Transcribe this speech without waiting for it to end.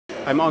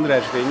I'm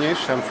András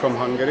Dinnyés, I'm from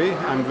Hungary.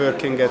 I'm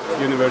working at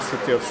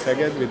University of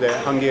Szeged with the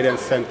Hungarian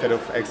Centre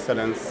of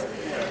Excellence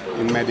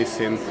in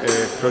Medicine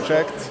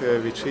project,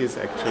 which is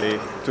actually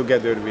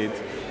together with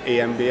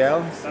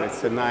EMBL. So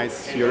it's a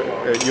nice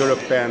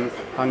European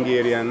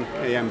Hungarian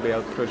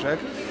EMBL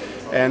project.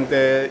 And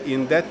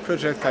in that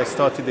project I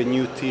started a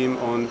new team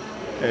on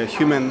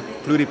human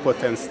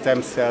pluripotent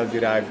stem cell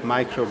derived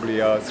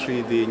microglia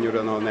 3D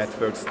neuronal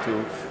networks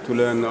to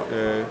learn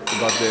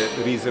about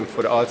the reason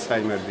for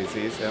Alzheimer's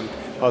disease and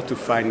how to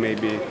find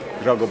maybe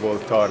druggable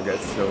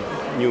targets, so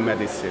new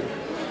medicine.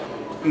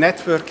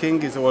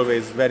 Networking is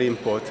always very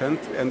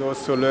important, and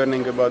also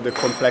learning about the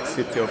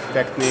complexity of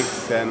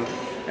techniques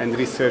and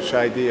research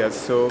ideas.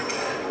 So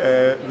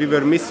we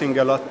were missing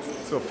a lot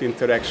of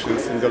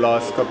interactions in the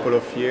last couple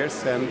of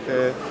years, and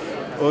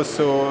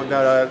also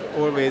there are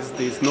always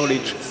these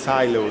knowledge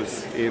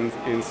silos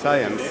in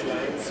science.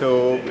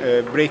 So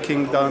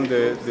breaking down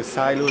the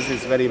silos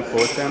is very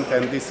important,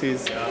 and this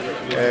is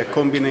a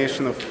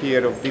combination of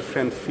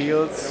different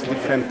fields,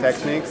 different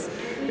techniques.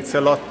 It's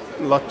a lot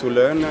to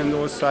learn, and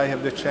also I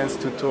have the chance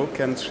to talk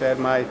and share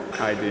my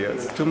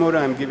ideas. Tomorrow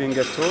I'm giving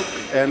a talk,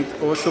 and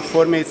also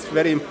for me it's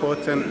very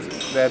important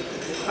that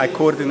I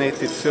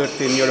coordinated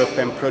 13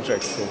 European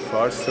projects so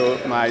far, so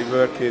my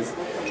work is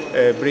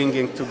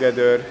bringing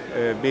together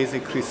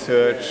basic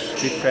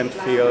research, different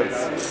fields,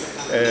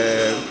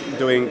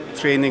 doing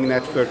training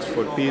networks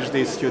for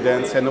PhD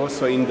students and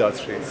also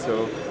industry.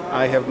 So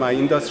I have my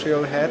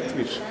industrial hat,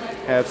 which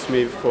helps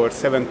me. For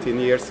 17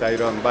 years I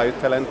run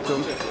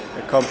Biotalentum,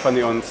 a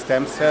company on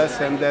stem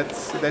cells, and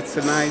that's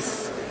a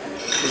nice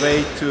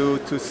way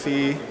to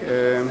see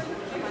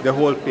the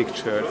whole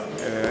picture,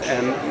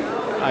 and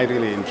I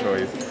really enjoy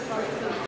it.